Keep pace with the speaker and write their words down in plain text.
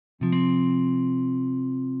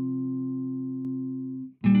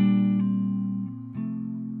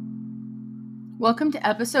Welcome to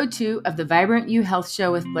episode 2 of the Vibrant You Health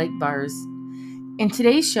Show with Blake Bars. In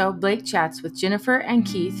today's show, Blake chats with Jennifer and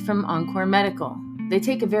Keith from Encore Medical. They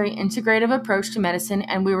take a very integrative approach to medicine,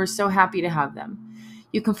 and we were so happy to have them.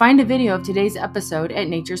 You can find a video of today's episode at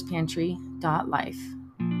naturespantry.life.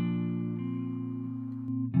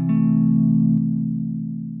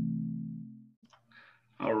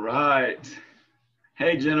 All right.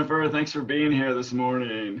 Hey, Jennifer, thanks for being here this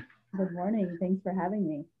morning. Good morning. Thanks for having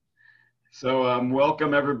me. So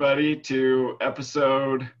welcome everybody to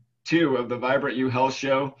episode 2 of the Vibrant You Health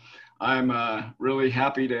Show. I'm really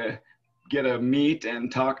happy to get to meet and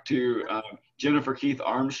talk to Jennifer Keith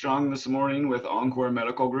Armstrong this morning with Encore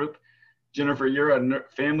Medical Group. Jennifer, you're a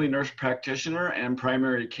family nurse practitioner and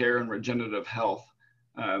primary care and regenerative health.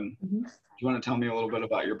 Do you want to tell me a little bit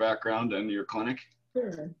about your background and your clinic?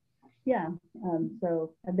 Sure. Yeah.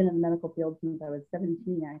 So I've been in the medical field since I was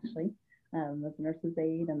 17, actually. Was a nurse's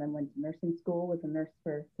aide and then went to nursing school, was a nurse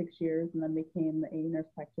for 6 years and then became a nurse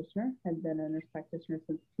practitioner. I've been a nurse practitioner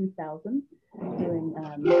since 2000, doing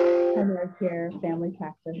primary care, family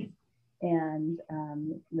practice, and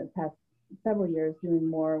the past several years doing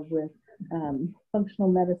more with functional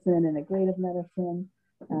medicine, integrative medicine,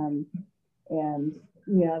 and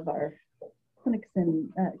we have our clinics in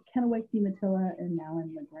Kennewick, Umatilla, and now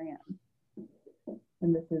in LeGrand.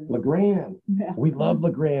 And this is LeGrand. Yeah. We love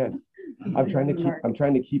LeGrand. I'm trying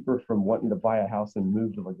to keep her from wanting to buy a house and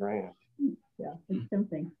move to LeGrand. Yeah, it's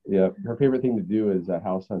tempting. Yeah, her favorite thing to do is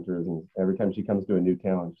house hunters, and every time she comes to a new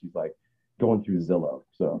town, she's like going through Zillow.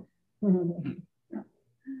 So.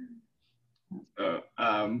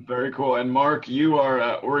 Very cool. And Mark, you are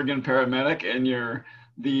an Oregon paramedic, and you're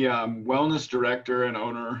the wellness director and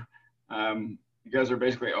owner. You guys are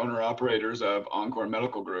basically owner-operators of Encore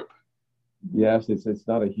Medical Group. Yes, it's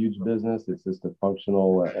not a huge business. It's just a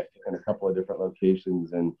functional in a couple of different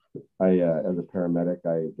locations. And I, as a paramedic,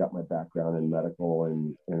 I got my background in medical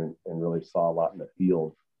and really saw a lot in the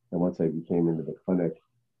field. And once I became into the clinic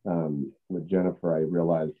with Jennifer, I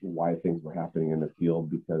realized why things were happening in the field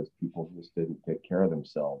because people just didn't take care of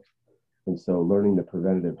themselves. And so learning the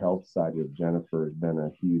preventative health side with Jennifer has been a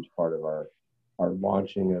huge part of our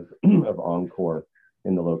launching of Encore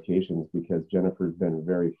in the locations, because Jennifer's been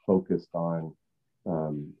very focused on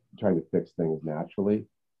trying to fix things naturally.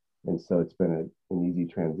 And so it's been an easy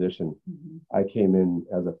transition. I came in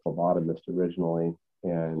as a phlebotomist originally,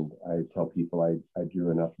 and I tell people I drew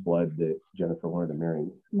enough blood that Jennifer wanted to marry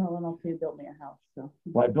me. Well, and also you built me a house. So.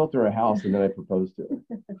 Well, I built her a house and then I proposed to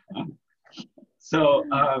her.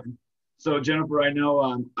 So Jennifer, I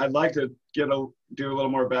know I'd like to do a little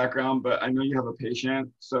more background, but I know you have a patient.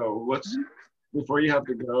 So before you have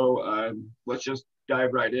to go, let's just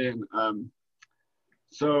dive right in.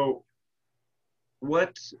 So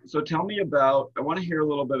tell me about, I want to hear a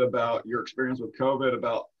little bit about your experience with COVID,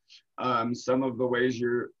 about some of the ways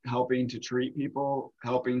you're helping to treat people,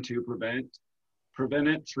 helping to prevent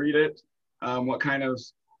it, treat it. What kind of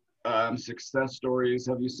success stories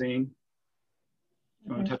have you seen?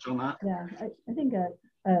 You want to touch on that? Yeah, I think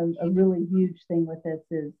a really huge thing with this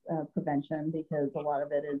is prevention, because a lot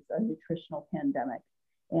of it is a nutritional pandemic.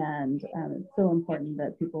 And it's so important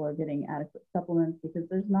that people are getting adequate supplements, because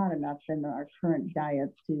there's not enough in our current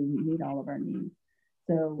diets to meet all of our needs.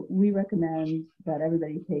 So we recommend that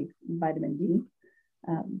everybody takes vitamin D,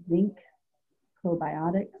 zinc,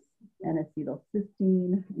 probiotics,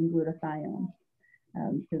 N-acetylcysteine, and glutathione,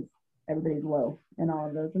 because everybody's low in all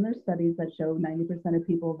of those. And there's studies that show 90% of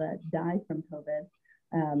people that die from COVID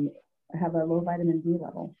have a low vitamin D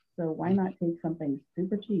level. So why not take something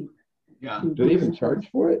super cheap? Yeah. Do they even charge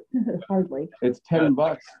for it? Hardly. It's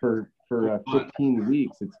 $10 for 15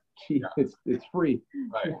 weeks. It's cheap. Yeah. It's free.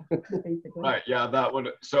 Right. Yeah, basically. Right. Yeah, that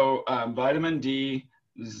would. So vitamin D,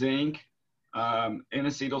 zinc,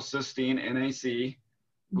 N-acetylcysteine, NAC,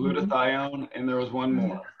 glutathione, and there was one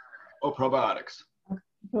more. Oh, probiotics.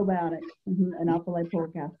 Probiotics and alpha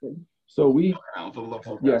lipoic acid. So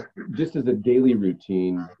just as a daily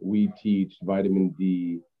routine, we teach vitamin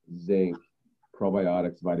D, zinc,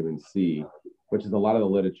 probiotics, vitamin C, which is a lot of the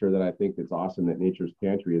literature that I think that's awesome that Nature's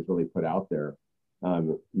Pantry has really put out there.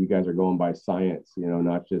 You guys are going by science,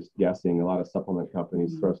 not just guessing. A lot of supplement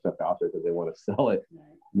companies throw stuff out there because they want to sell it. Right.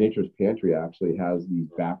 Nature's Pantry actually has these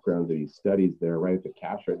backgrounds and these studies there right at the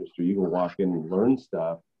cash register. You can walk in and learn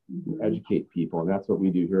stuff, educate people, and that's what we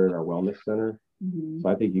do here at our wellness center. So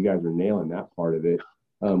I think you guys are nailing that part of it.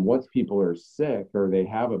 Once people are sick or they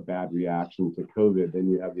have a bad reaction to COVID, then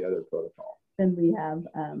you have the other protocol. Then we have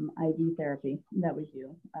IV therapy that we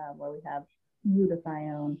do, where we have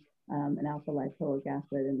glutathione, and alpha lipoic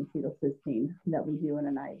acid and acetylcysteine that we do in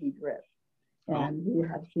an IV drip. And we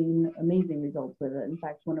have seen amazing results with it. In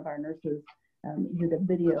fact, one of our nurses did a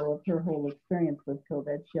video of her whole experience with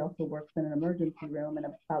COVID. She also works in an emergency room, and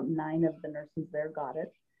about 9 of the nurses there got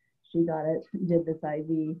it. She got it, did this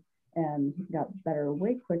IV, and got better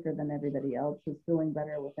way quicker than everybody else, was feeling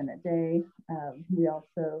better within a day. We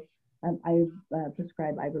also, I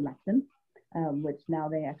prescribe ivermectin, which now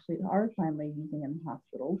they actually are finally using in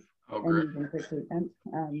hospitals and using for treatment.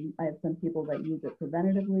 I have some people that use it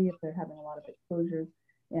preventatively if they're having a lot of exposures,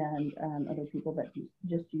 and other people that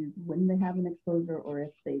just use when they have an exposure or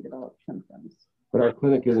if they develop symptoms. But our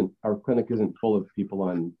clinic isn't full of people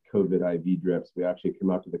on COVID IV drips. We actually come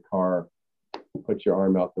out to the car, put your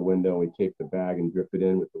arm out the window, we take the bag and drip it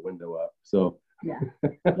in with the window up. So yeah,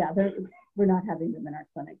 we're not having them in our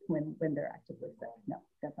clinic when they're actively sick. No,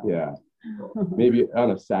 definitely. Yeah, maybe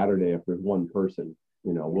on a Saturday if there's one person,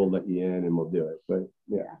 we'll let you in and we'll do it. But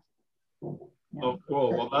yeah. Oh,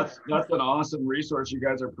 cool. Well, that's an awesome resource you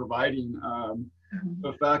guys are providing.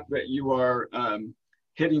 The fact that you are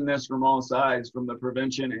hitting this from all sides, from the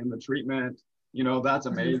prevention and the treatment, that's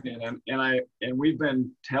amazing. And we've been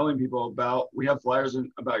telling people we have flyers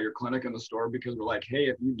about your clinic in the store, because we're like, hey,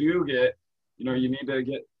 if you do get, you need to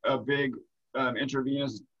get a big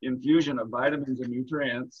intravenous infusion of vitamins and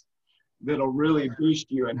nutrients that'll really boost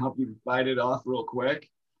you and help you fight it off real quick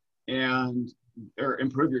or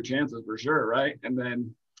improve your chances for sure, right? And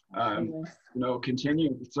then,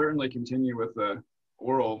 certainly continue with the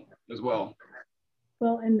oral as well.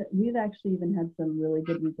 Well, and we've actually even had some really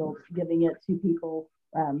good results giving it to people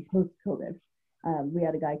post-COVID. We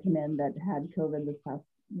had a guy come in that had COVID this past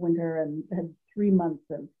winter and had 3 months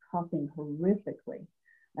of coughing horrifically,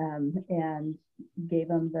 and gave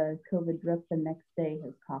him the COVID drip. The next day,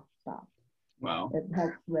 his cough stopped. Wow. It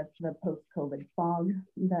helps with the post-COVID fog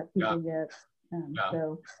that people get.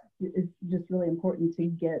 So it's just really important to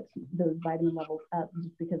get those vitamin levels up,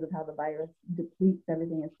 just because of how the virus depletes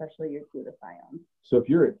everything, especially your glutathione. So if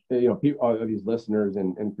you're, people, all of these listeners,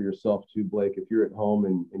 and for yourself too, Blake, if you're at home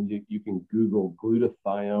and you can Google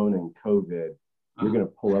glutathione and COVID, you're going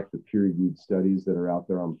to pull up the peer-reviewed studies that are out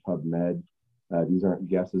there on PubMed. These aren't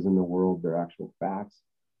guesses in the world, they're actual facts.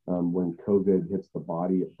 When COVID hits the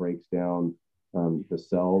body, it breaks down the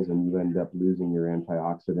cells, and you end up losing your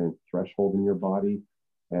antioxidant threshold in your body.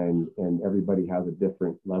 And everybody has a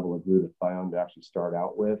different level of glutathione to actually start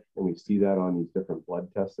out with. And we see that on these different blood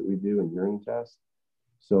tests that we do and urine tests.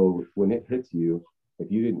 So when it hits you, if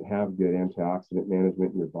you didn't have good antioxidant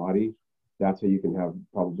management in your body, that's how you can have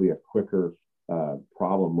probably a quicker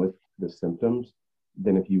problem with the symptoms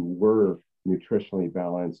than if you were nutritionally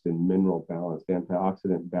balanced and mineral balanced,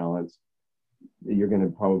 antioxidant balanced. You're going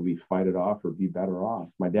to probably fight it off or be better off.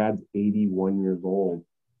 My dad's 81 years old,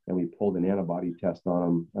 and we pulled an antibody test on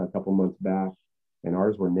him a couple months back, and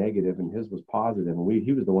ours were negative and his was positive. And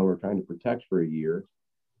he was the one we were trying to protect for a year,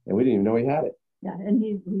 and we didn't even know he had it. Yeah, and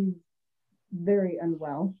he's very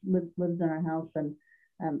unwell, lives in our house, and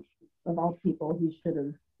of all people, he should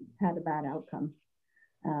have had a bad outcome.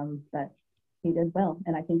 But he did well,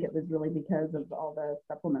 and I think it was really because of all the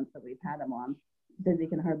supplements that we've had him on. Because he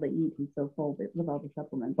can hardly eat, he's so full with all the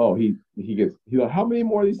supplements. Oh, he's like, how many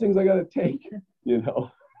more of these things I got to take? Yeah.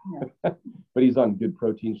 But he's on good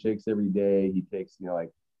protein shakes every day. He takes,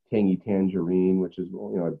 like tangy tangerine, which is,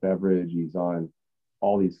 a beverage. He's on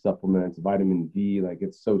all these supplements, vitamin D, like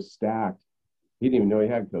it's so stacked. He didn't even know he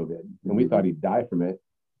had COVID, and we thought he'd die from it,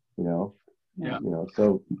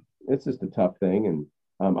 so it's just a tough thing. And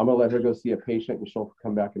I'm going to let her go see a patient, and she'll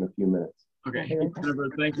come back in a few minutes. Okay. Jennifer,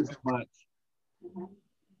 thank you so much.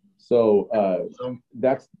 So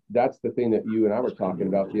that's the thing that you and I were talking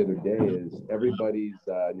about the other day, is everybody's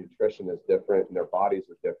nutrition is different and their bodies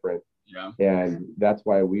are different. Yeah. And that's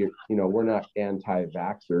why we're not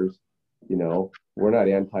anti-vaxxers, we're not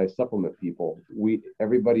anti-supplement people.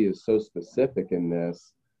 Everybody is so specific in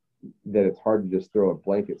this that it's hard to just throw a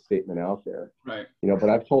blanket statement out there. Right. But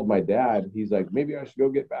I've told my dad, he's like, maybe I should go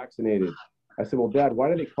get vaccinated. I said, well, Dad, why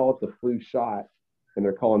do they call it the flu shot and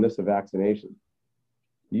they're calling this a vaccination?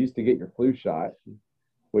 You used to get your flu shot,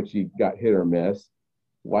 which you got hit or miss.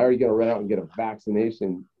 Why are you going to run out and get a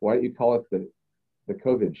vaccination? Why don't you call it the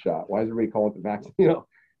COVID shot? Why does everybody call it the vaccine?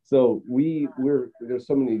 So there's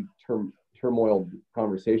so many turmoil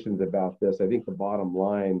conversations about this. I think the bottom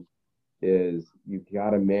line is you've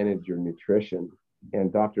got to manage your nutrition.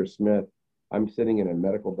 And Dr. Smith, I'm sitting in a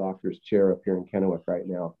medical doctor's chair up here in Kennewick right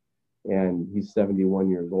now, and he's 71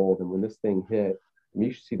 years old. And when this thing hit,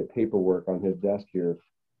 you should see the paperwork on his desk here.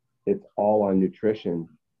 It's all on nutrition.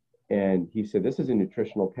 And he said, this is a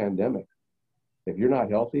nutritional pandemic. If you're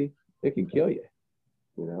not healthy, it can kill you,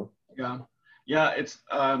 Yeah. Yeah. It's,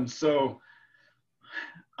 so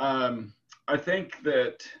I think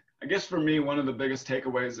that, I guess for me, one of the biggest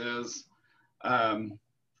takeaways is,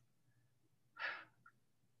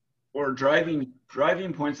 or driving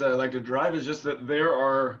points that I like to drive is just that there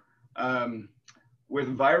are, with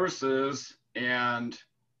viruses and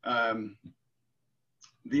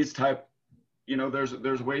these type,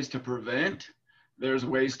 there's ways to prevent, there's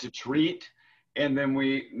ways to treat, and then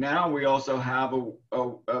we also have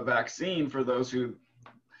a vaccine for those who.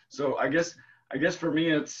 So I guess for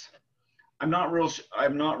me I'm not real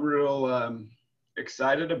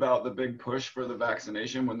excited about the big push for the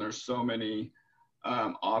vaccination when there's so many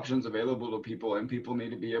options available to people, and people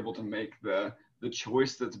need to be able to make the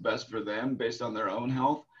choice that's best for them based on their own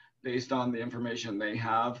health, based on the information they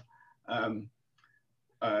have.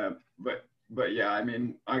 But yeah, I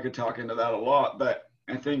mean, I could talk into that a lot, but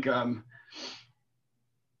I think the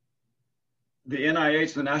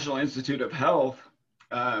NIH, the National Institute of Health,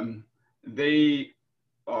 they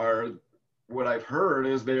are, what I've heard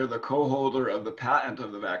is they are the co-holder of the patent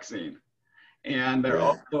of the vaccine. And they're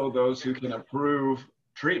also those who can approve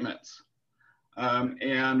treatments.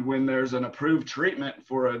 And when there's an approved treatment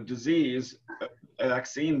for a disease, a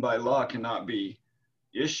vaccine by law cannot be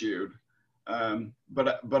issued.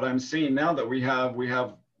 But I'm seeing now that we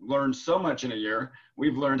have learned so much in a year.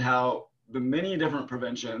 We've learned how the many different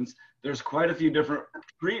preventions, there's quite a few different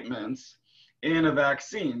treatments in a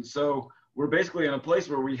vaccine. So we're basically in a place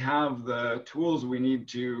where we have the tools we need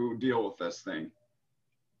to deal with this thing.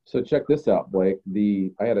 So check this out, Blake.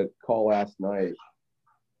 I had a call last night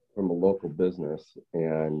from a local business,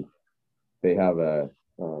 and they have a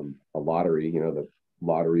lottery. The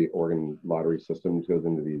Oregon lottery system goes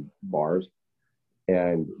into these bars,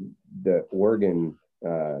 and the Oregon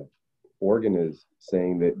is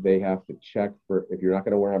saying that they have to check for, if you're not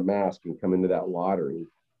going to wear a mask and come into that lottery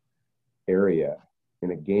area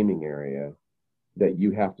in a gaming area, that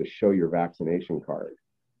you have to show your vaccination card.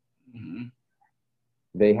 Mm-hmm.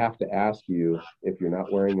 They have to ask you, if you're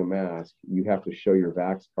not wearing a mask, you have to show your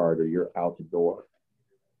vax card or you're out the door.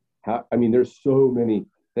 There's so many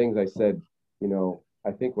things. I said,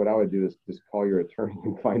 I think what I would do is just call your attorney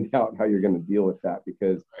and find out how you're going to deal with that,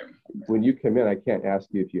 because when you come in, I can't ask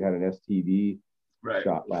you if you had an STD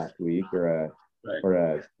shot last week or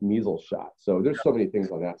a measles shot. So there's so many things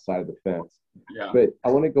on that side of the fence. Yeah. But I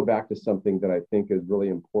want to go back to something that I think is really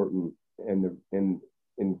important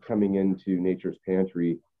in coming into Nature's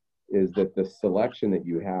Pantry, is that the selection that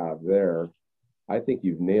you have there, I think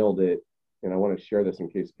you've nailed it. And I want to share this in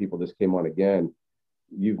case people just came on again.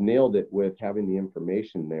 You've nailed it with having the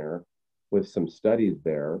information there, with some studies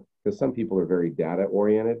there, because some people are very data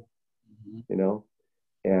oriented,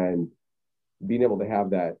 and being able to have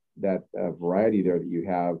that variety there that you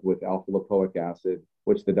have with alpha lipoic acid,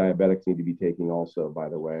 which the diabetics need to be taking also, by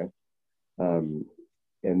the way. And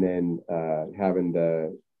then having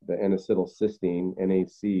the N-acetylcysteine,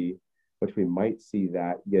 NAC, which we might see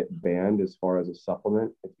that get banned as far as a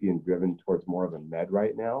supplement. It's being driven towards more of a med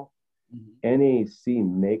right now. Mm-hmm. NAC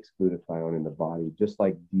makes glutathione in the body, just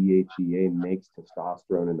like DHEA makes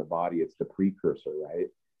testosterone in the body. It's the precursor, right?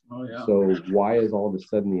 Oh, yeah. So why is all of a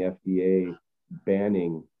sudden the FDA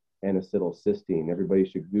banning N-acetylcysteine? Everybody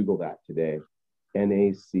should Google that today.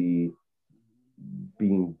 NAC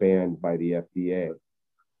being banned by the FDA.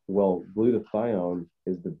 Well, glutathione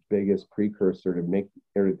is the biggest precursor to make,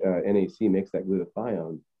 NAC makes that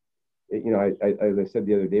glutathione. As I said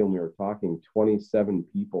the other day when we were talking, 27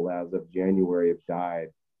 people as of January have died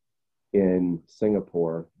in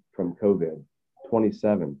Singapore from COVID.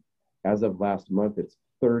 27. As of last month, it's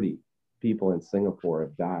 30 people in Singapore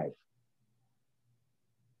have died.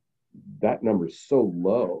 That number is so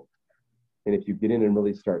low. And if you get in and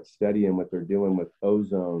really start studying what they're doing with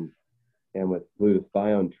ozone and with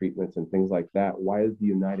glutathione treatments and things like that, why is the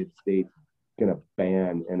United States going to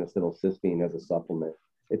ban N-acetylcysteine as a supplement?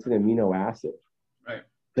 It's an amino acid. Right.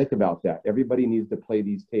 Think about that. Everybody needs to play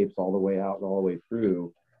these tapes all the way out and all the way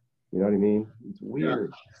through. You know what I mean? It's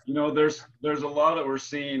weird. Yeah. There's a lot that we're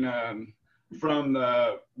seeing from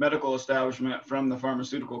the medical establishment, from the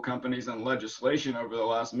pharmaceutical companies, and legislation over the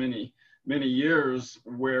last many years,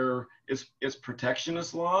 where it's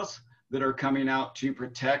protectionist laws that are coming out to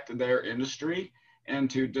protect their industry and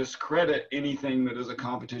to discredit anything that is a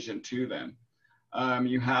competition to them.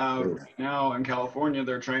 You have now in California,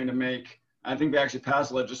 they're trying to make, I think they actually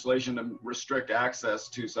passed legislation to restrict access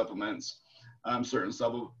to supplements, certain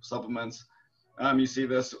supplements. You see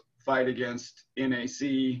this fight against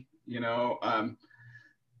NAC,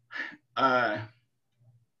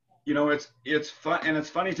 it's fun, and it's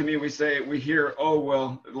funny to me. We hear, a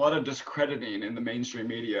lot of discrediting in the mainstream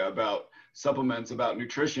media about supplements, about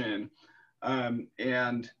nutrition.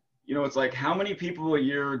 And, you know, it's like, how many people a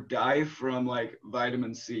year die from like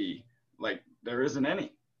vitamin C? Like, there isn't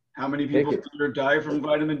any. How many people a year die from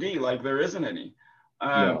vitamin D? Like, there isn't any.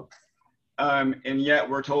 No. And yet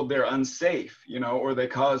we're told they're unsafe, you know, or they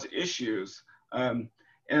cause issues. And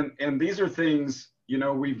these are things, you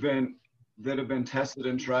know, that have been tested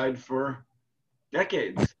and tried for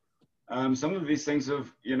decades. Some of these things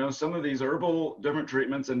have, you know, some of these herbal different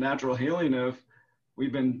treatments and natural healing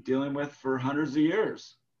we've been dealing with for hundreds of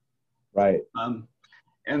years. Right.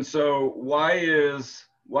 And so why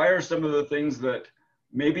are some of the things that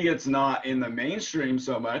maybe it's not in the mainstream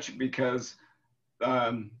so much because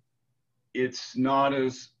it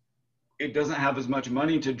doesn't have as much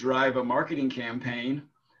money to drive a marketing campaign,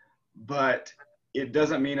 but it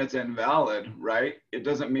doesn't mean it's invalid, right? It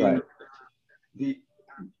doesn't mean if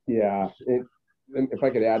I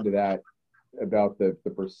could add to that about the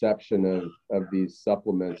perception of these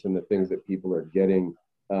supplements and the things that people are getting,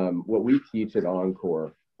 what we teach at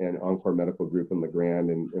Encore and Encore Medical Group in LeGrand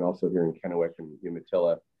and also here in Kennewick and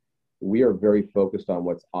Umatilla, we are very focused on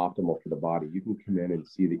what's optimal for the body. You can come in and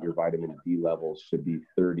see that your vitamin D levels should be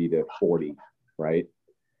 30 to 40, right?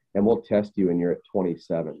 And we'll test you and you're at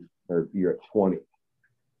 27 or you're at 20.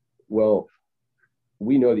 Well,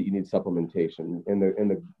 we know that you need supplementation, and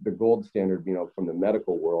the gold standard, you know, from the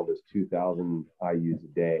medical world is 2,000 IUs a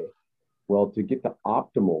day. Well, to get the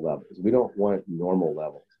optimal levels, we don't want normal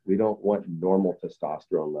levels. We don't want normal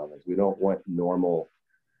testosterone levels. We don't want normal.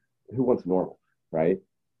 Who wants normal, right?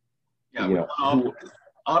 Yeah, you know,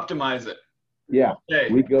 optimize it. Yeah,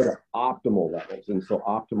 okay. We go to optimal levels, and so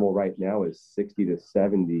optimal right now is 60 to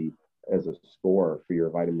 70 as a score for your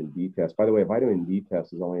vitamin D test. By the way, a vitamin D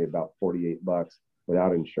test is only about $48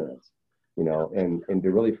 without insurance, you know, and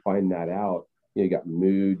to really find that out, you know, you got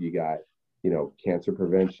mood, you got, you know, cancer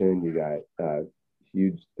prevention, you got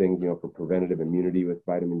huge things, you know, for preventative immunity with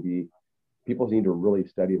vitamin D. People need to really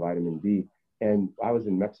study vitamin D. And I was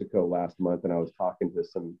in Mexico last month and I was talking to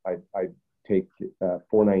I take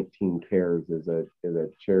 419 Cares as a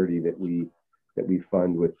charity that we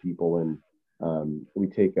fund with people. And we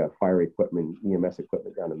take fire equipment, EMS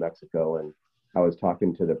equipment down to Mexico. And I was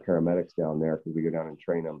talking to the paramedics down there because we go down and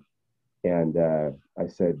train them. And I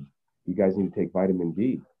said, you guys need to take vitamin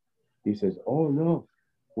D. He says, oh, no,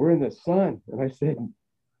 we're in the sun. And I said,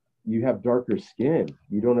 you have darker skin.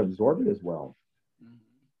 You don't absorb it as well.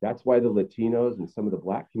 That's why the Latinos and some of the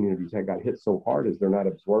Black communities that got hit so hard is they're not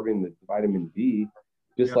absorbing the vitamin D,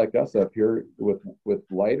 just like us up here with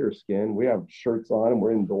lighter skin. We have shirts on and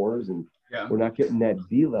we're indoors and we're not getting that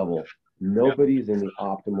D level. Nobody's in the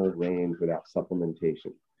optimal range without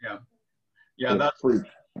supplementation. Yeah, that's proof.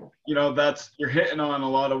 You know, you're hitting on a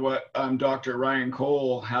lot of what Dr. Ryan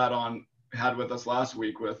Cole had with us last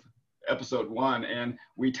week with episode 1. And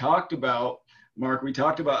we talked about, Mark,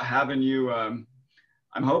 having you,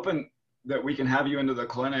 I'm hoping that we can have you into the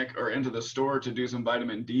clinic or into the store to do some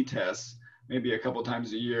vitamin D tests, maybe a couple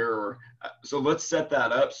times a year. So let's set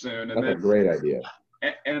that up soon. That's a great idea.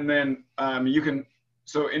 And then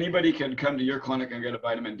so anybody can come to your clinic and get a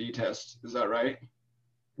vitamin D test. Is that right?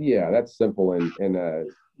 Yeah, that's simple. And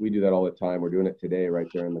we do that all the time. We're doing it today right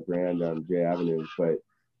there in LeGrand on J Avenue. But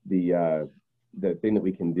the thing that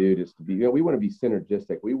we can do just to be, you know, we want to be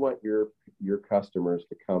synergistic. We want your customers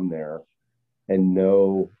to come there and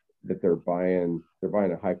know that they're buying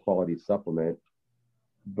a high quality supplement,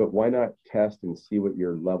 but why not test and see what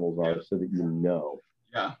your levels are so that you know?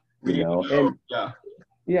 Yeah. You know, and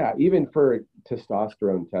yeah, even for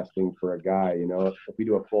testosterone testing for a guy, you know, if we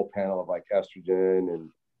do a full panel of like estrogen and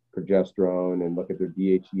progesterone and look at their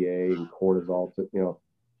DHEA and cortisol, you know,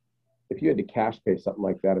 if you had to cash pay something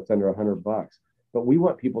like that, it's under $100. But we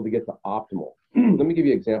want people to get the optimal. Let me give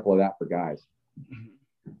you an example of that for guys.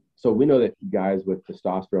 So we know that guys with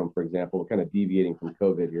testosterone, for example, we're kind of deviating from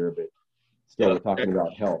COVID here, but still we're talking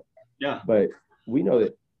about health. Yeah. But we know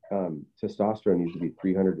that testosterone needs to be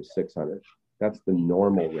 300 to 600. That's the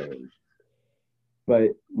normal range.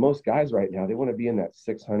 But most guys right now, they want to be in that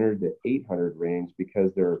 600 to 800 range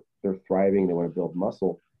because they're thriving. They want to build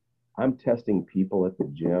muscle. I'm testing people at the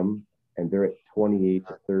gym and they're at 28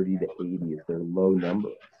 to 30 to 80 is their low number.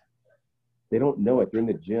 They don't know it. They're in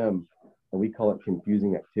the gym and we call it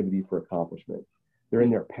confusing activity for accomplishment. They're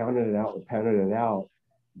in there pounding it out.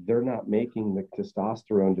 They're not making the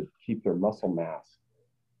testosterone to keep their muscle mass,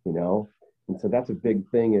 you know? And so that's a big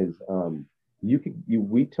thing is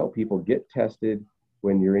we tell people get tested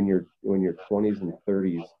when you're in your 20s and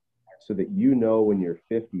 30s so that you know when you're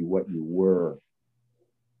 50 what you were.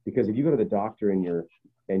 Because if you go to the doctor and you're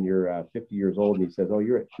 50 years old and he says, oh,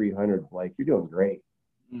 you're at 300, Blake, you're doing great.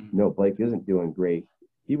 No, Blake isn't doing great.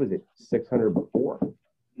 He was at 600 before.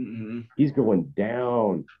 Mm-hmm. He's going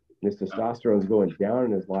down. His testosterone's going down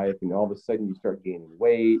in his life, and all of a sudden you start gaining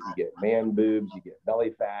weight, you get man boobs, you get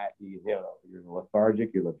belly fat, you're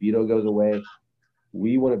lethargic, your libido goes away.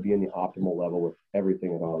 We want to be in the optimal level with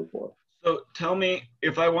everything at Encore. So tell me,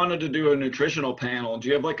 if I wanted to do a nutritional panel, do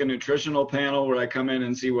you have like a nutritional panel where I come in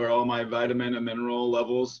and see where all my vitamin and mineral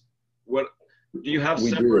levels? What do you have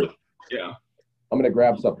separate? Yeah. I'm going to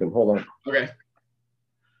grab something. Hold on. Okay.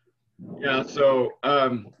 Yeah, so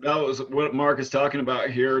that was what Mark is talking about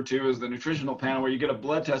here too, is the nutritional panel where you get a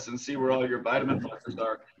blood test and see where all your vitamin levels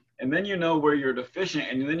are. And then you know where you're deficient,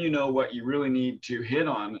 and then you know what you really need to hit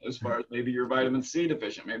on as far as maybe you're vitamin C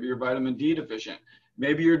deficient, maybe you're vitamin D deficient.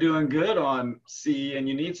 Maybe you're doing good on C and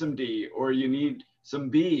you need some D, or you need some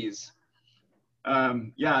Bs.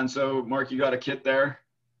 Yeah, and so Mark, you got a kit there?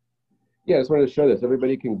 Yeah, I just wanted to show this.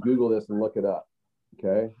 Everybody can Google this and look it up.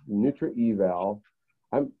 Okay, Nutri-Eval.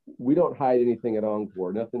 We don't hide anything at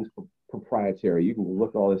Encore. Nothing's proprietary. You can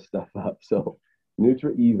look all this stuff up. So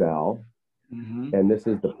Nutri-Eval, and this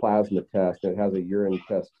is the plasma test. And it has a urine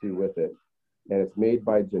test too with it. And it's made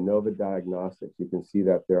by Genova Diagnostics. You can see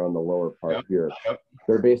that there on the lower part here.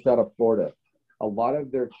 They're based out of Florida. A lot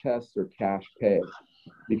of their tests are cash pay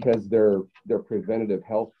because they're preventative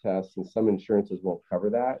health tests, and some insurances won't cover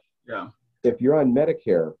that. Yeah. If you're on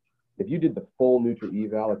Medicare, if you did the full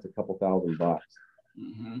Nutri-Eval, it's a couple $1,000.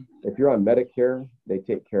 If you're on Medicare, they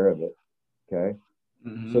take care of it. Okay.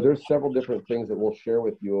 So there's several different things that we'll share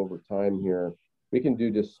with you over time here. We can do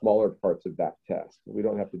just smaller parts of that test. We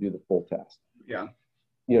don't have to do the full test. Yeah.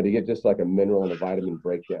 To get just like a mineral and a vitamin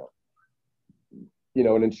breakdown.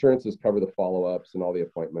 And insurances cover the follow-ups and all the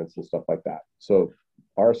appointments and stuff like that. So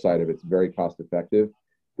our side of it's very cost effective.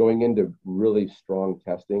 Going into really strong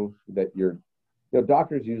testing that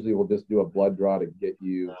doctors usually will just do a blood draw to get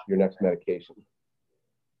you your next medication.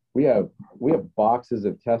 We have boxes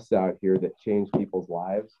of tests out here that change people's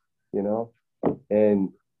lives, and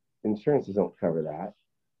insurances don't cover that.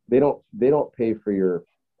 They don't pay for your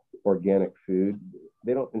organic food.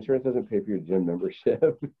 Insurance doesn't pay for your gym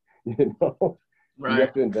membership, Right. You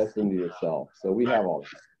have to invest into yourself. So we have all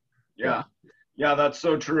that. Yeah, that's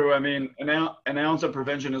so true. I mean, an ounce of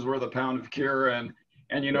prevention is worth a pound of cure. And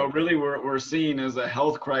really we're seeing is a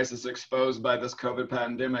health crisis exposed by this COVID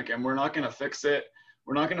pandemic, and we're not going to fix it.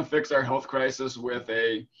 We're not going to fix our health crisis with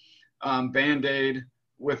a Band-Aid,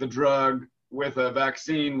 with a drug, with a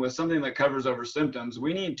vaccine, with something that covers over symptoms.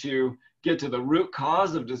 We need to get to the root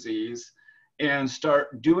cause of disease and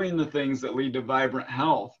start doing the things that lead to vibrant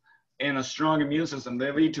health and a strong immune system.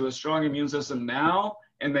 They lead to a strong immune system now,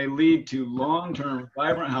 and they lead to long-term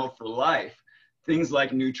vibrant health for life. Things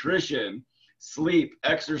like nutrition, sleep,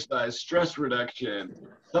 exercise, stress reduction,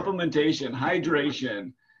 supplementation,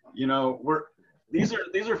 hydration. These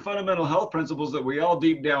are fundamental health principles that we all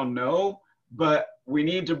deep down know, but we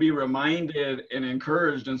need to be reminded and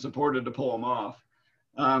encouraged and supported to pull them off.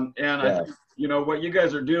 I think, what you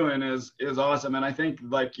guys are doing is awesome. And I think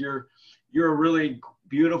like you're a really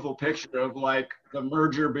beautiful picture of like the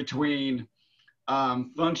merger between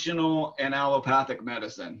functional and allopathic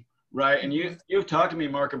medicine, right? And you've talked to me,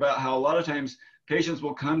 Mark, about how a lot of times patients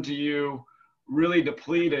will come to you really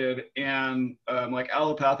depleted, and like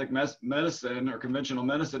allopathic medicine or conventional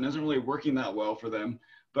medicine isn't really working that well for them.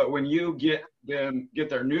 But when you get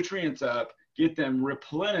their nutrients up, get them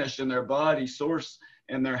replenished in their body source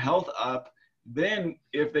and their health up, then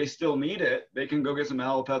if they still need it, they can go get some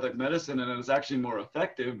allopathic medicine, and it's actually more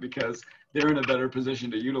effective because they're in a better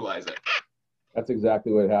position to utilize it. That's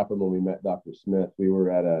exactly what happened when we met Dr. Smith. We were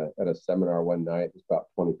at a seminar one night. There's about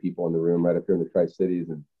 20 people in the room right up here in the Tri-Cities,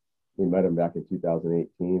 and we met him back in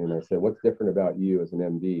 2018. And I said, "What's different about you as an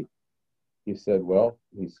MD?" He said,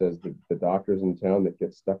 the doctors in town that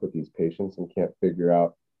get stuck with these patients and can't figure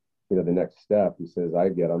out, the next step. He says, I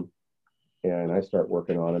get them, and I start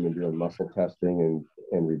working on them and doing muscle testing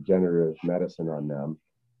and regenerative medicine on them.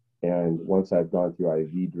 And once I've gone through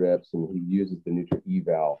IV drips, and he uses the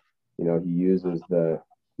Nutri-Eval, he uses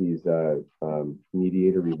these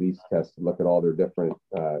mediator release tests to look at all their different,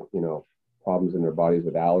 problems in their bodies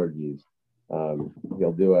with allergies.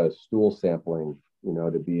 He'll do a stool sampling,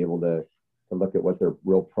 to be able to look at what their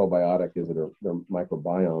real probiotic is in their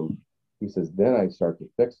microbiome. He says, then I start to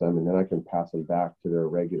fix them, and then I can pass them back to their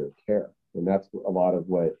regular care. And that's a lot of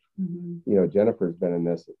what, Jennifer's been in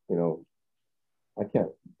this,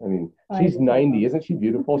 she's 90. Isn't she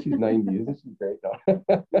beautiful? She's 90. Isn't she great? No.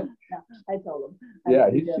 I told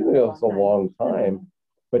him. He's doing this a long time.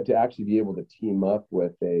 But to actually be able to team up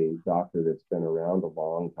with a doctor that's been around a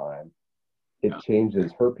long time, it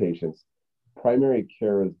changes her patients. Primary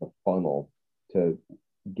care is the funnel to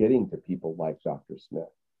getting to people like Dr.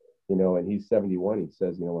 Smith, you know, and he's 71. He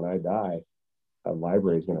says, you know, when I die, a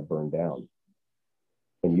library is going to burn down,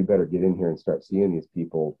 and you better get in here and start seeing these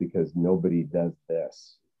people because nobody does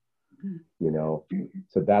this, you know.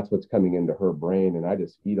 So that's what's coming into her brain, and I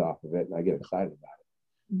just feed off of it, and I get excited about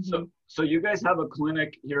it. So you guys have a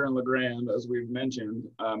clinic here in LeGrand, as we've mentioned.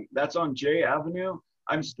 That's on J Avenue.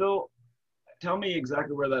 Tell me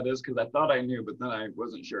exactly where that is, because I thought I knew, but then I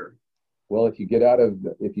wasn't sure. Well, if you get out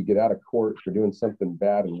of court for doing something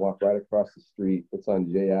bad and walk right across the street, it's on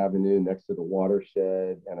J Avenue next to the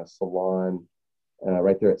watershed and a salon,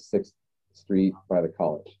 right there at 6th Street by the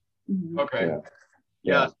college. Okay.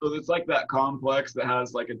 Yeah. So it's like that complex that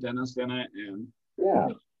has like a dentist in it, and yeah.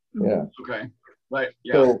 Okay. Right.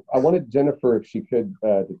 Yeah. So I wanted Jennifer, if she could,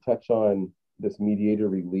 to touch on this mediator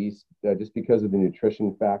release, just because of the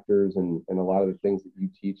nutrition factors and a lot of the things that you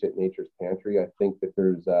teach at Nature's Pantry. I think that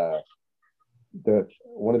there's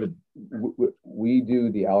we do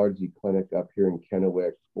the allergy clinic up here in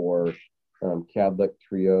Kennewick for Cadlick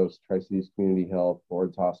Trios, Tri-Cities Community Health,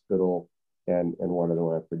 Ford's Hospital, and one other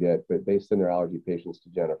one I forget, but they send their allergy patients to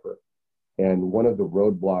Jennifer. And one of the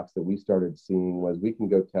roadblocks that we started seeing was we can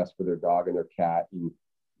go test for their dog and their cat and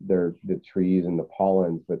the trees and the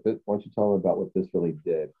pollens, but why don't you tell them about what this really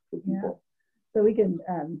did for people? So we can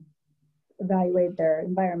evaluate their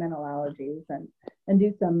environmental allergies and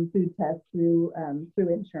do some food tests through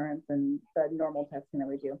insurance and the normal testing that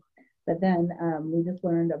we do. But then we just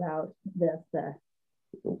learned about this, there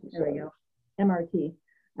we go, MRT.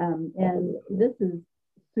 And this is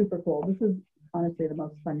super cool. This is honestly the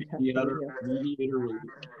most fun test we do. Mediator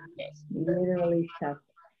release test.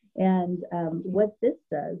 And what this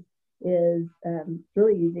does is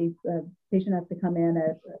really easy. The patient has to come in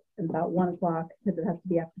at about 1 o'clock, because it has to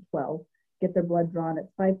be after 12, get their blood drawn.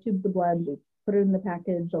 It's 5 tubes of blood. We put it in the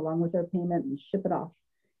package along with their payment and ship it off.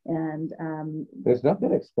 And it's not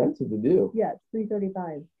that expensive to do. Yeah, it's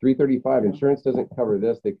 $335. $335. Insurance doesn't cover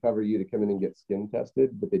this. They cover you to come in and get skin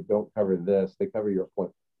tested, but they don't cover this. They cover your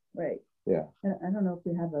appointment. Right. Yeah. And I don't know if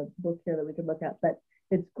we have a book here that we could look at, but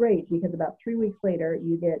it's great because about 3 weeks later,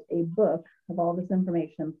 you get a book of all this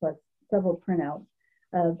information plus several printouts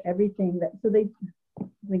of everything that, so they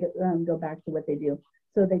go back to what they do.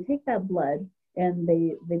 So they take that blood and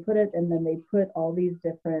they put it, and then they put all these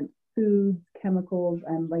different foods, chemicals,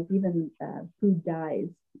 and like even food dyes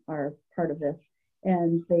are part of this.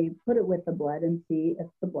 And they put it with the blood and see if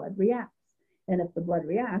the blood reacts. And if the blood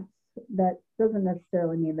reacts, that doesn't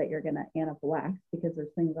necessarily mean that you're going to anaphylax, because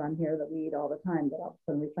there's things on here that we eat all the time that all of a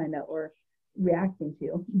sudden we find out we're reacting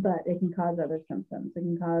to, but it can cause other symptoms. It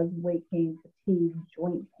can cause weight gain, fatigue,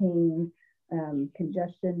 joint pain,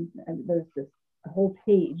 congestion. And there's just a whole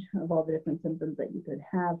page of all the different symptoms that you could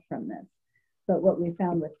have from this. But what we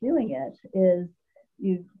found with doing it is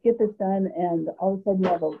you get this done and all of a sudden you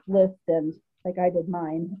have a list, and like I did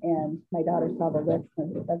mine, and my daughter saw the list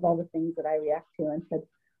of all the things that I react to and said,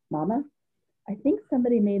 Mama, I think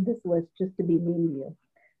somebody made this list just to be mean to you,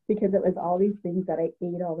 because it was all these things that I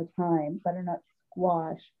ate all the time: butternut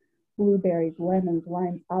squash, blueberries, lemons,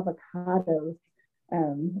 limes, avocados,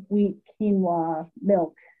 wheat, quinoa,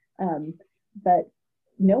 milk. But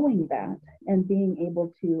knowing that and being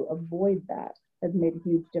able to avoid that has made a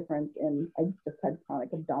huge difference in, I just had chronic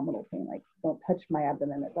abdominal pain, like don't touch my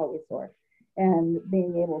abdomen, it's always sore. And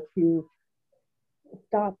being able to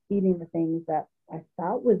stop eating the things that I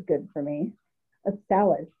thought was good for me, a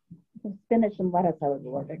salad, spinach and lettuce I was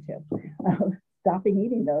allergic to. Stopping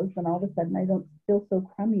eating those, and all of a sudden I don't feel so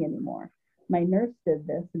crummy anymore. My nurse did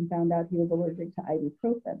this and found out he was allergic to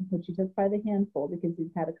ibuprofen, which he took by the handful because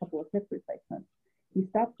he's had a couple of hip replacements. He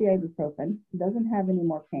stopped the ibuprofen, doesn't have any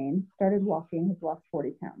more pain, started walking, has lost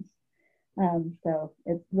 40 pounds. So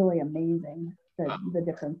it's really amazing the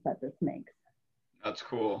difference that this makes. That's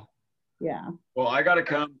cool. Yeah. Well, I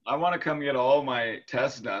want to come get all my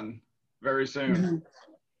tests done very soon. Mm-hmm.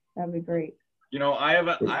 That'd be great. You know, I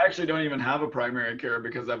actually don't even have a primary care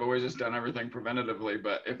because I've always just done everything preventatively.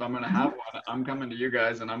 But if I'm going to have one, I'm coming to you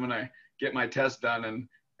guys and I'm going to get my test done. And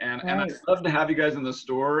I'd love to have you guys in the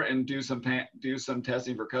store and do some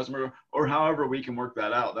testing for customer, or however we can work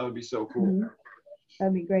that out. That would be so cool. Mm-hmm.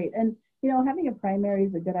 That'd be great. And, you know, having a primary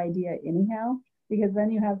is a good idea anyhow, because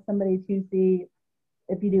then you have somebody to see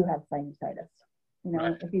if you do have sinusitis, you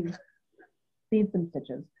know, if you need some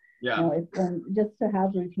stitches. Yeah. You know, and just to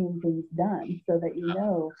have routine things done so that you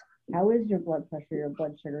know, how is your blood pressure, your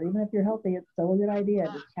blood sugar. Even if you're healthy, it's still a good idea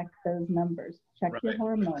to check those numbers, check your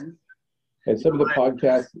hormones. And some of the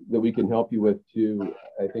podcasts that we can help you with too,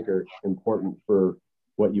 I think are important for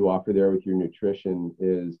what you offer there with your nutrition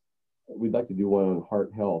is we'd like to do one on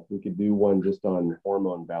heart health. We could do one just on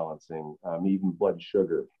hormone balancing, even blood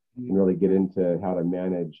sugar, and really get into how to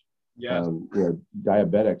manage. Yes.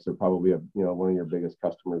 Diabetics are probably one of your biggest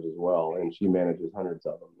customers as well, and she manages hundreds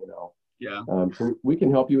of them. Yeah. So we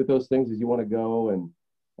can help you with those things as you want to go, and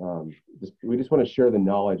we just want to share the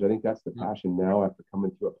knowledge. I think that's the passion now after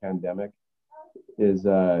coming through a pandemic. Is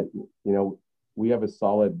we have a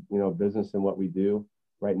solid business in what we do.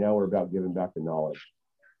 Right now, we're about giving back the knowledge.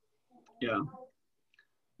 Yeah.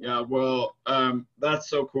 Yeah. Well, that's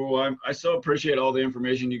so cool. I so appreciate all the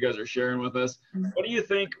information you guys are sharing with us. What do you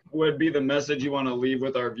think would be the message you want to leave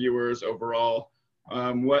with our viewers overall?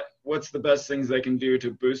 What's the best things they can do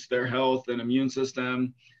to boost their health and immune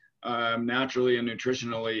system, naturally and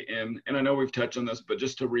nutritionally? And I know we've touched on this, but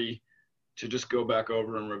just to just go back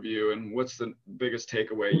over and review, and what's the biggest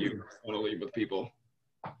takeaway you want to leave with people?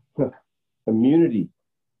 Immunity.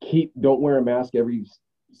 Don't wear a mask every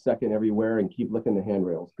second everywhere, and keep licking the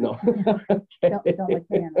handrails. No. don't lick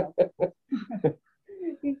the handrails.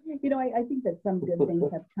 I think that some good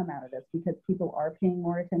things have come out of this because people are paying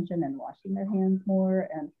more attention and washing their hands more.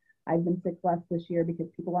 And I've been sick less this year because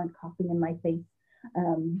people aren't coughing in my face.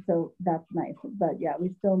 So that's nice. But yeah,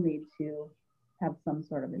 we still need to have some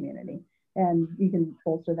sort of immunity. And you can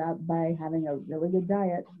bolster that by having a really good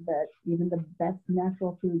diet, but even the best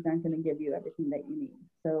natural foods aren't going to give you everything that you need.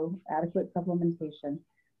 So adequate supplementation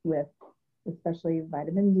with especially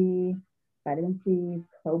vitamin D, vitamin C,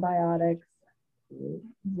 probiotics,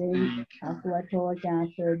 zinc, alpha-lipoic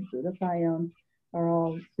acid, glutathione are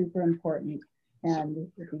all super important. And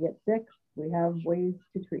if you get sick, we have ways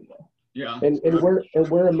to treat you. Yeah. And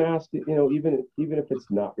wear a mask, even if it's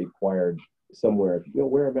not required somewhere.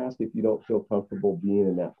 Wear a mask if you don't feel comfortable being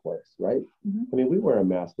in that place, right? Mm-hmm. I mean, we wear a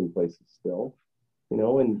mask in places still,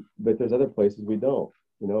 but there's other places we don't.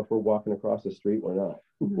 If we're walking across the street, we're not.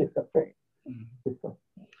 Right.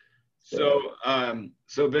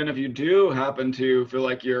 So then if you do happen to feel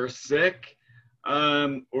like you're sick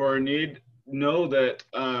or know that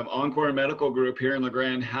Encore Medical Group here in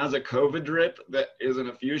LeGrand has a COVID drip that is an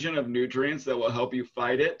infusion of nutrients that will help you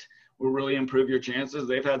fight it, will really improve your chances.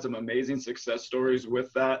 They've had some amazing success stories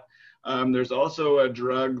with that. There's also a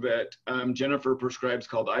drug that Jennifer prescribes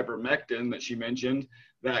called ivermectin that she mentioned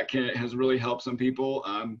that has really helped some people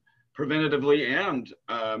preventatively and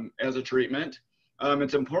as a treatment.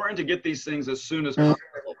 It's important to get these things as soon as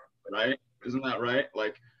possible, right? Isn't that right?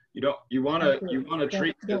 Like you want to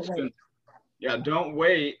treat it soon. Yeah, don't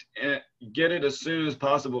wait and get it as soon as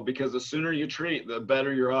possible, because the sooner you treat, the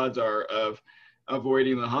better your odds are of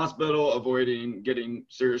avoiding the hospital, avoiding getting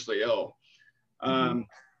seriously ill. And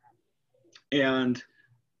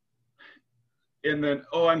then,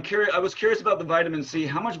 I was curious about the vitamin C.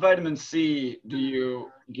 How much vitamin C do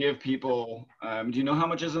you give people? Do you know how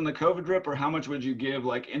much is in the COVID drip, or how much would you give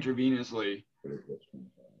like intravenously?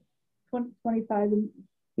 25.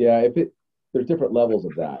 Yeah, there's different levels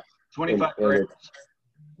of that. 25 grams.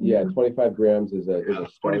 Yeah, 25 grams is a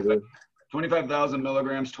starter. 25,000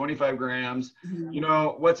 milligrams, 25 grams.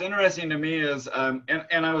 Mm-hmm. What's interesting to me is,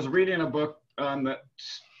 and I was reading a book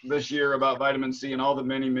this year about vitamin C and all the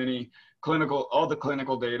many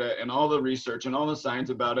clinical data and all the research and all the science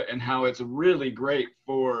about it, and how it's really great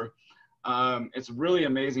for, it's really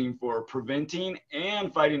amazing for preventing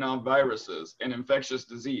and fighting off viruses and infectious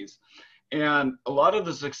disease. And a lot of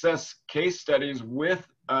the success case studies with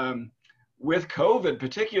COVID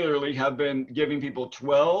particularly have been giving people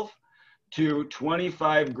 12 to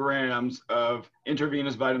 25 grams of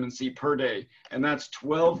intravenous vitamin C per day. And that's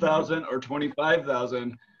 12,000 or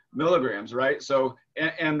 25,000 milligrams, right? So,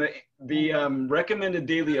 and the recommended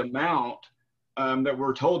daily amount that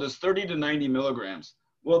we're told is 30 to 90 milligrams.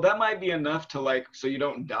 Well, that might be enough to so you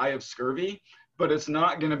don't die of scurvy, but it's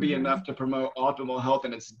not going to be enough to promote optimal health.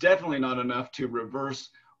 And it's definitely not enough to reverse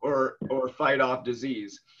or fight off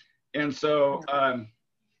disease. And so,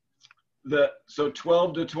 so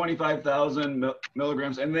 12 to 25,000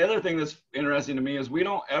 milligrams. And the other thing that's interesting to me is we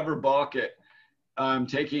don't ever balk at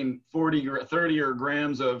taking 40 or 30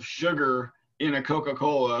 grams of sugar in a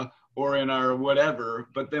Coca-Cola or in our whatever.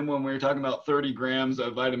 But then when we're talking about 30 grams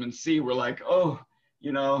of vitamin C, we're like, oh,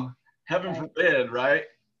 heaven forbid, right?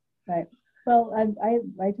 Right. Well,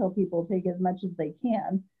 I tell people take as much as they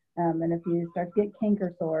can. And if you start to get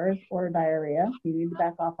canker sores or diarrhea, you need to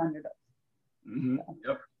back off on your dose. Mm-hmm. So.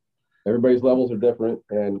 Yep. Everybody's levels are different,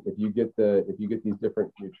 and if you get these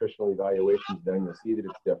different nutritional evaluations done, you'll see that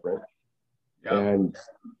it's different. Yeah. And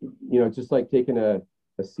it's just like taking a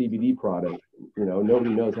CBD product. Nobody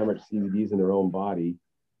knows how much CBD is in their own body.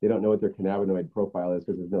 They don't know what their cannabinoid profile is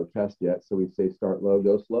because there's no test yet. So we say start low,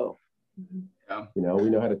 go slow. Yeah. You know, we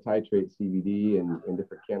know how to titrate CBD and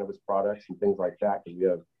different cannabis products and things like that because we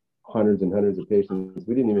have hundreds and hundreds of patients.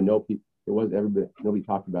 We didn't even know people. It was everybody. Nobody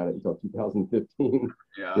talked about it until 2015.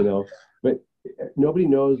 Yeah. You know, but nobody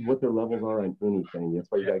knows what their levels are on anything. That's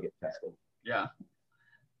why you got to get tested. Yeah.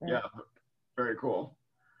 Right. Yeah. Very cool.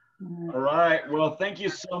 All right. Well, thank you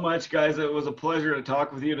so much, guys. It was a pleasure to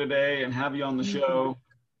talk with you today and have you on the show.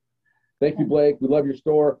 Thank you, Blake. We love your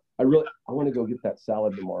store. I want to go get that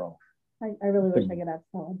salad tomorrow. I really wish I could have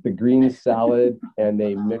salad. The green salad, and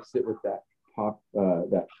they mix it with that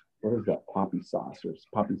what is that, poppy sauce or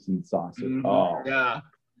poppy seed sauce? Oh, yeah.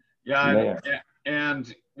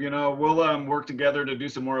 And you know, we'll work together to do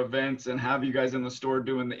some more events and have you guys in the store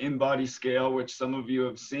doing the in-body scale, which some of you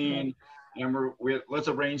have seen. And let's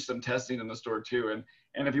arrange some testing in the store too.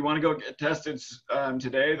 And if you want to go get tested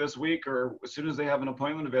today, this week, or as soon as they have an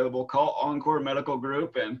appointment available, call Encore Medical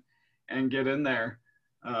Group and get in there.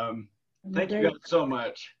 Thank you guys so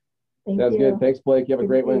much. That's good. Thanks, Blake. You have a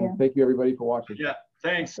great one. Thank you, everybody, for watching. Yeah,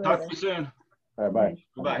 thanks. Talk to you soon. All right,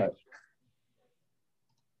 bye. Bye.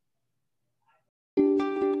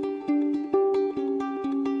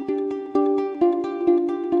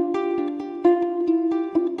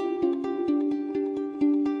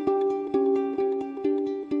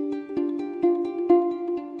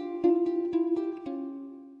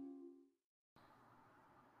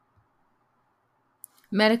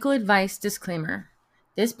 Medical advice disclaimer.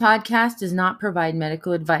 This podcast does not provide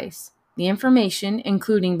medical advice. The information,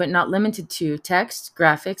 including but not limited to text,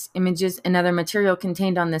 graphics, images, and other material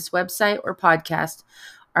contained on this website or podcast,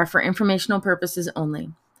 are for informational purposes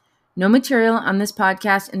only. No material on this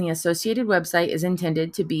podcast and the associated website is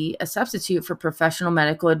intended to be a substitute for professional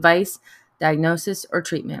medical advice, diagnosis, or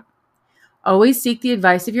treatment. Always seek the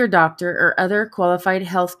advice of your doctor or other qualified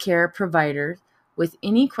healthcare provider with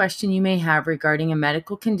any question you may have regarding a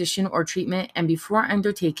medical condition or treatment and before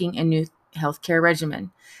undertaking a new healthcare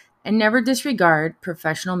regimen. And never disregard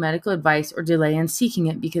professional medical advice or delay in seeking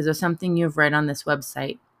it because of something you have read on this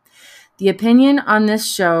website. The opinion on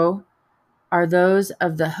this show are those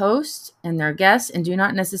of the host and their guests and do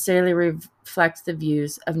not necessarily reflect the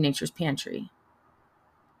views of Nature's Pantry.